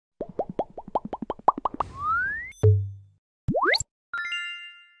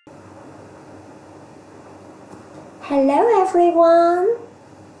Hello everyone.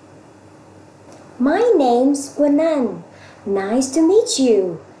 My name's Nhấn. Nice to meet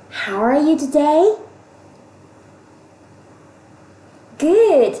you. How are you today?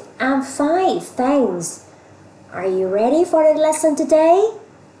 Good, I'm fine, thanks. Are you ready for the lesson today?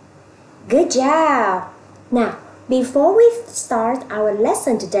 Good job. Now, before we start our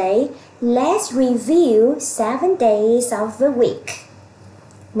lesson today, let's review 7 days of the week.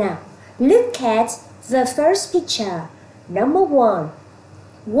 Now, look at the first picture. Number 1.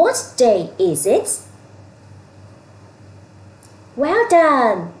 What day is it? Well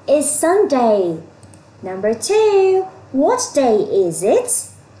done! It's Sunday. Number 2. What day is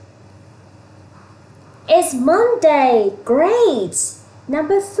it? It's Monday. Great!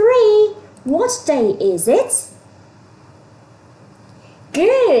 Number 3. What day is it?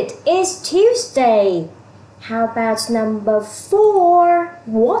 Good! It's Tuesday. How about number 4?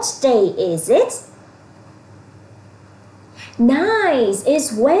 What day is it? Nice!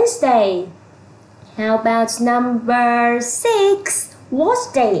 It's Wednesday. How about number 6?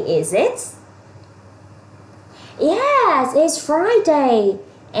 What day is it? Yes, it's Friday.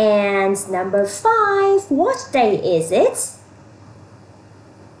 And number 5, what day is it?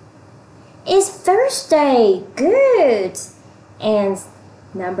 It's Thursday. Good. And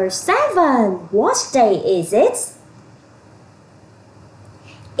number 7, what day is it?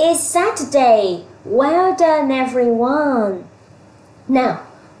 It's Saturday. Well done, everyone. Now,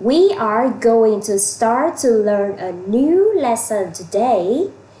 we are going to start to learn a new lesson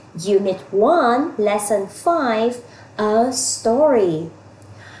today. Unit 1, Lesson 5, a story.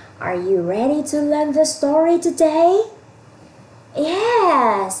 Are you ready to learn the story today?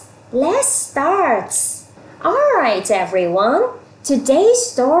 Yes, let's start. Alright, everyone. Today's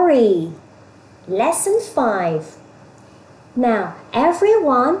story. Lesson 5. Now,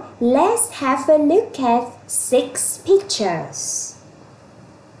 everyone, let's have a look at 6 pictures.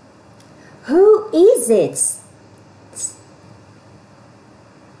 Who is it?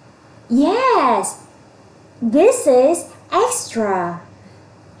 Yes, this is Extra.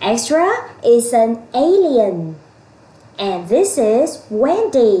 Extra is an alien. And this is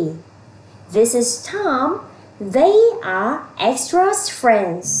Wendy. This is Tom. They are Extra's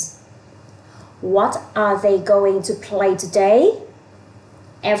friends. What are they going to play today?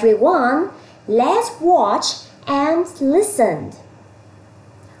 Everyone, let's watch and listen.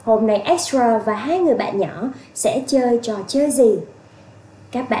 Hôm nay Extra và 2 người bạn nhỏ sẽ chơi trò chơi gì?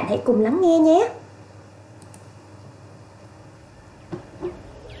 Các bạn hãy cùng lắng nghe nhé.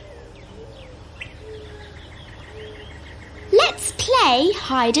 Let's play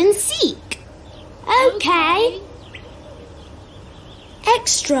hide and seek. Okay.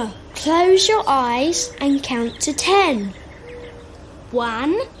 Extra, close your eyes and count to 10.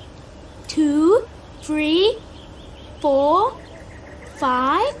 1, 2, 3, 4,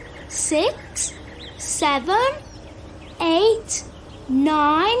 5, 6, 7, 8,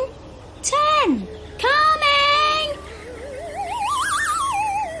 9, 10. Coming!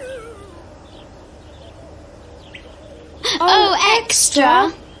 Oh,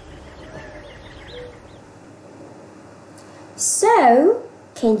 Extra! So,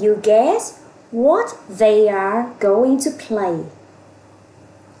 can you guess what they are going to play?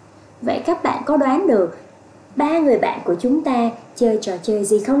 Vậy các bạn có đoán được 3 người bạn của chúng ta chơi trò chơi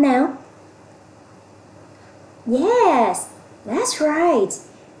gì không nào? Yes, that's right.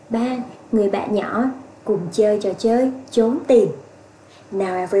 3 người bạn nhỏ cùng chơi trò chơi trốn tìm.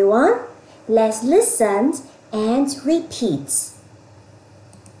 Now everyone, let's listen and repeat.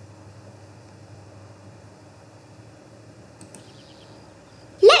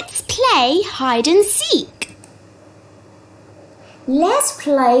 Let's play hide and seek. Let's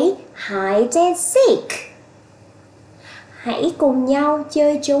play hide and seek. Hãy cùng nhau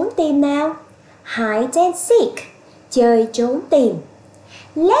chơi trốn tìm nào. Hide and seek, chơi trốn tìm.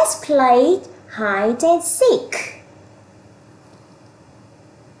 Let's play hide and seek.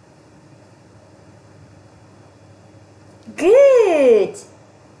 Good.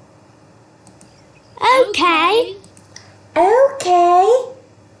 Okay. Okay.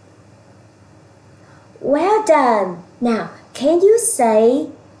 Well done. Now, can you say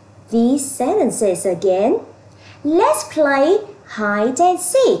these sentences again? Let's play hide and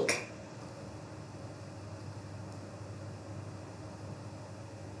seek.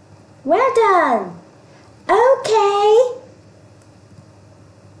 Well done. Okay.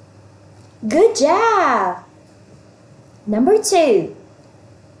 Good job. Number 2.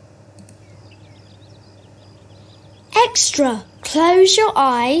 Extra, close your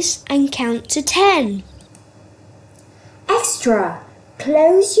eyes and count to 10. Extra,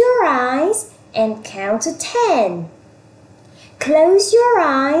 close your eyes and count to 10. close your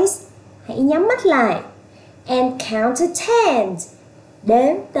eyes. Hãy nhắm mắt lại. And count to 10.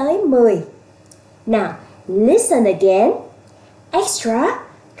 Đếm tới 10. Now, listen again. Extra,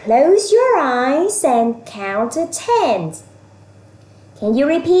 close your eyes and count to 10. Can you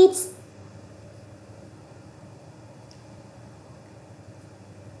repeat?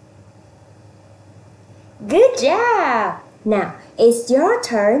 Good job! Now, it's your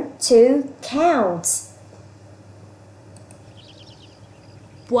turn to count.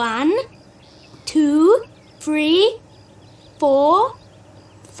 1, 2, 3, 4,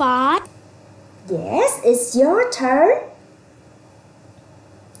 5. Yes, it's your turn.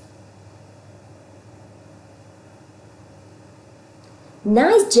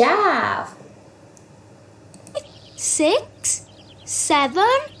 Nice job! 6, 7,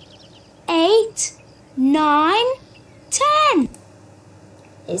 8, 9, 10.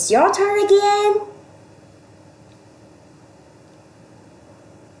 It's your turn again.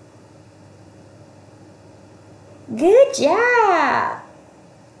 Good job!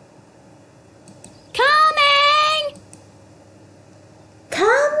 Coming!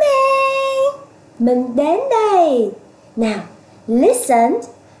 Coming! Mình đến đây. Now, listen.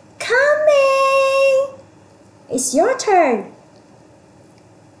 Coming! It's your turn.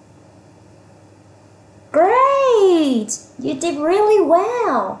 Great! You did really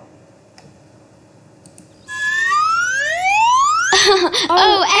well.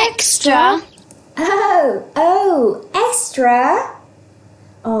 Oh, extra! Oh, extra.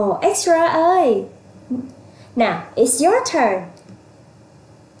 Oh, extra ơi. Now, it's your turn.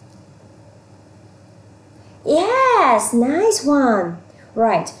 Yes, nice one.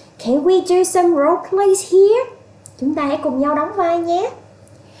 Right, can we do some role plays here? Chúng ta hãy cùng nhau đóng vai nhé.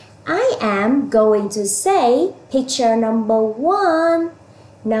 I am going to say picture number 1,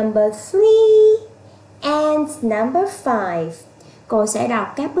 number 3, and number 5. Cô sẽ đọc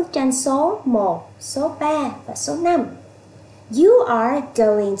các bức tranh số 1, số 3 và số 5. You are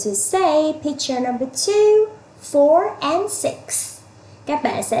going to say picture number 2, 4, and 6. Các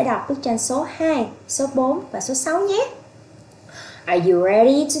bạn sẽ đọc bức tranh số 2, số 4 và số 6 nhé. Are you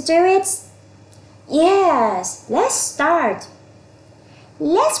ready to do it? Yes, let's start.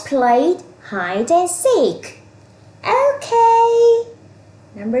 Let's play hide and seek. Okay.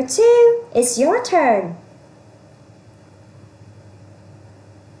 Number 2, it's your turn.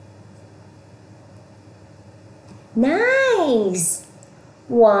 Nice.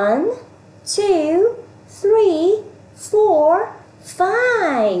 1, 2, 3, 4,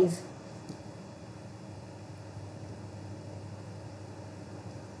 5.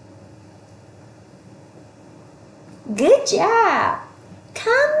 Good job.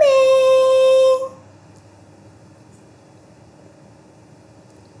 Coming.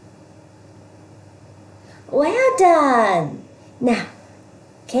 Well done. Now,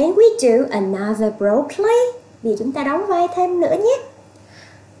 can we do another role play? Vì chúng ta đóng vai thêm nữa nhé.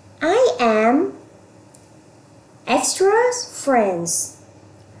 I am extra's friends.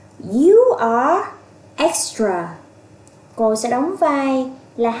 You are extra. Cô sẽ đóng vai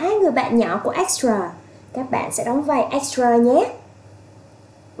là hai người bạn nhỏ của extra. Các bạn sẽ đóng vai extra nhé.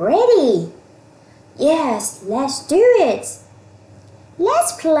 Ready? Yes, let's do it.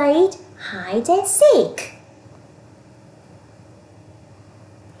 Let's play hide and seek.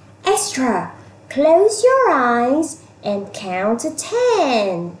 Extra, close your eyes and count to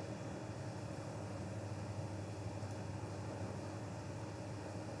 10.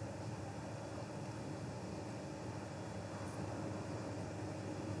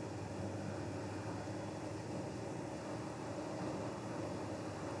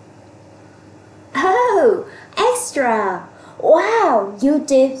 Oh, extra! Wow, you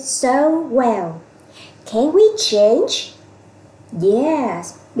did so well. Can we change?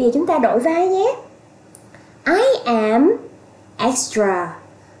 Yes, bây giờ chúng ta đổi vai nhé. I am extra.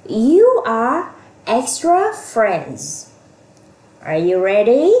 You are extra friends. Are you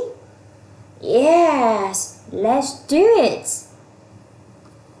ready? Yes, let's do it.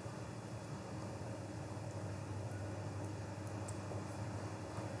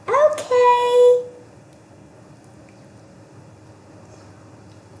 Okay.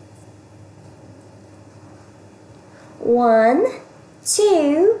 One,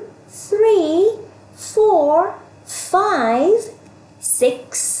 2, 3, 4, 5,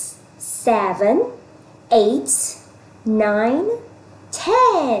 6, 7, 8, 9,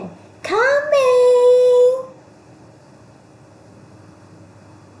 10. Coming!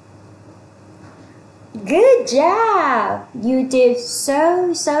 Good job! You did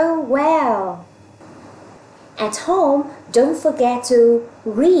so well. At home, don't forget to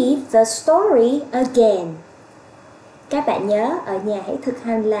read the story again. Các bạn nhớ ở nhà hãy thực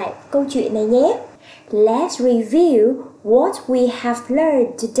hành lại câu chuyện này nhé. Let's review what we have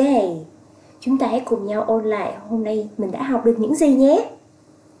learned today. Chúng ta hãy cùng nhau ôn lại hôm nay mình đã học được những gì nhé.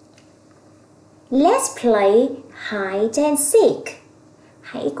 Let's play hide and seek.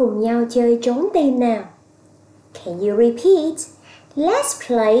 Hãy cùng nhau chơi trốn tìm nào. Can you repeat? Let's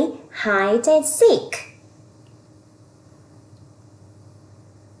play hide and seek.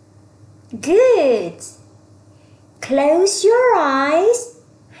 Good. Close your eyes.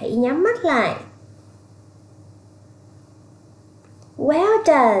 Hãy nhắm mắt lại. Well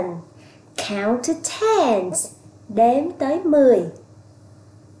done. Count to 10. Đếm tới 10.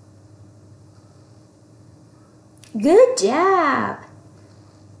 Good job.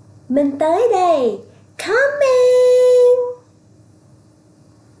 Mình tới đây. Coming.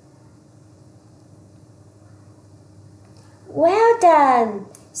 Well done.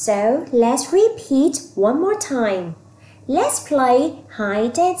 So let's repeat one more time. Let's play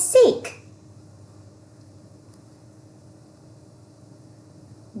hide and seek.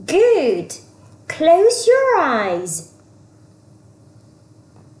 Good. Close your eyes.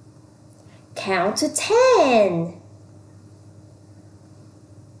 Count to 10.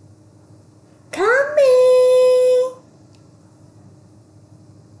 Coming.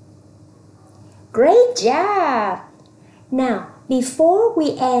 Great job. Now, before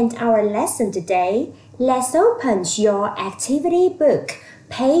we end our lesson today, let's open your activity book,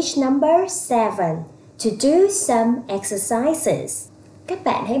 page number 7, to do some exercises. Các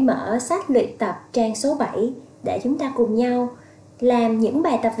bạn hãy mở sách luyện tập trang số 7 để chúng ta cùng nhau làm những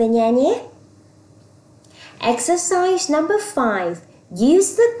bài tập về nhà nhé. Exercise number 5.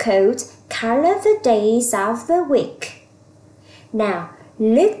 Use the code color the days of the week. Now,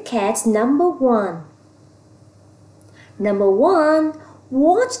 look at number 1. Number 1.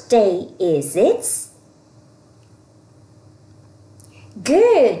 What day is it?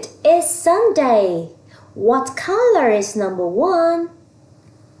 Good. It's Sunday. What color is number 1?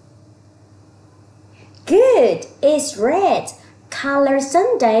 Good. It's red. Color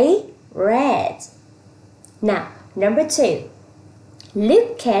Sunday, red. Now, number 2.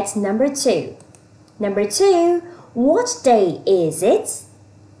 Look at number 2. Number 2. What day is it?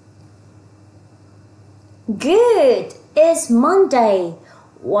 Good. It's Monday.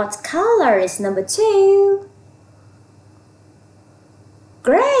 What color is number 2?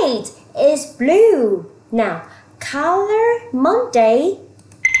 Great. It's blue. Now, color Monday,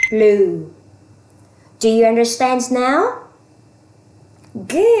 blue. Do you understand now?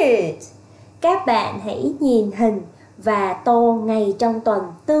 Good. Các bạn hãy nhìn hình và tô ngày trong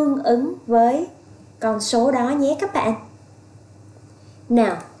tuần tương ứng với con số đó nhé các bạn.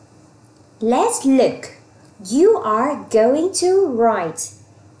 Now, let's look. You are going to write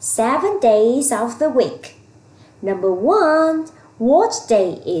 7 days of the week. Number 1, what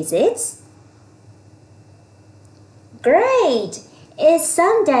day is it? Great! It's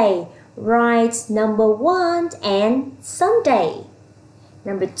Sunday. Write number 1 and Sunday.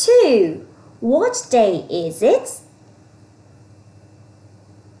 Number 2, what day is it?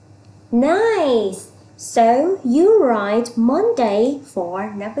 Nice! So you write Monday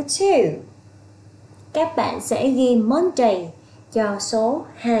for number 2. Các bạn sẽ ghi Monday cho số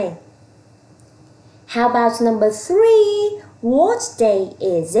 2. How about number 3? What day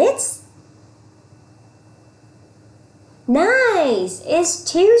is it? Nice!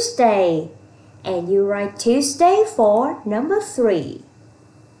 It's Tuesday. And you write Tuesday for number 3.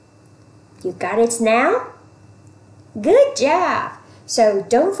 You got it now? Good job! So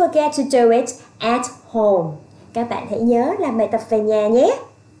don't forget to do it at home. Các bạn hãy nhớ làm bài tập về nhà nhé.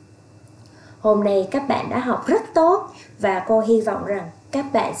 Hôm nay các bạn đã học rất tốt và cô hy vọng rằng các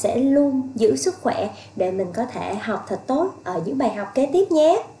bạn sẽ luôn giữ sức khỏe để mình có thể học thật tốt ở những bài học kế tiếp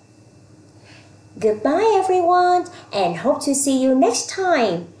nhé. Goodbye everyone and hope to see you next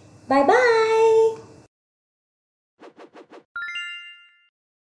time. Bye bye!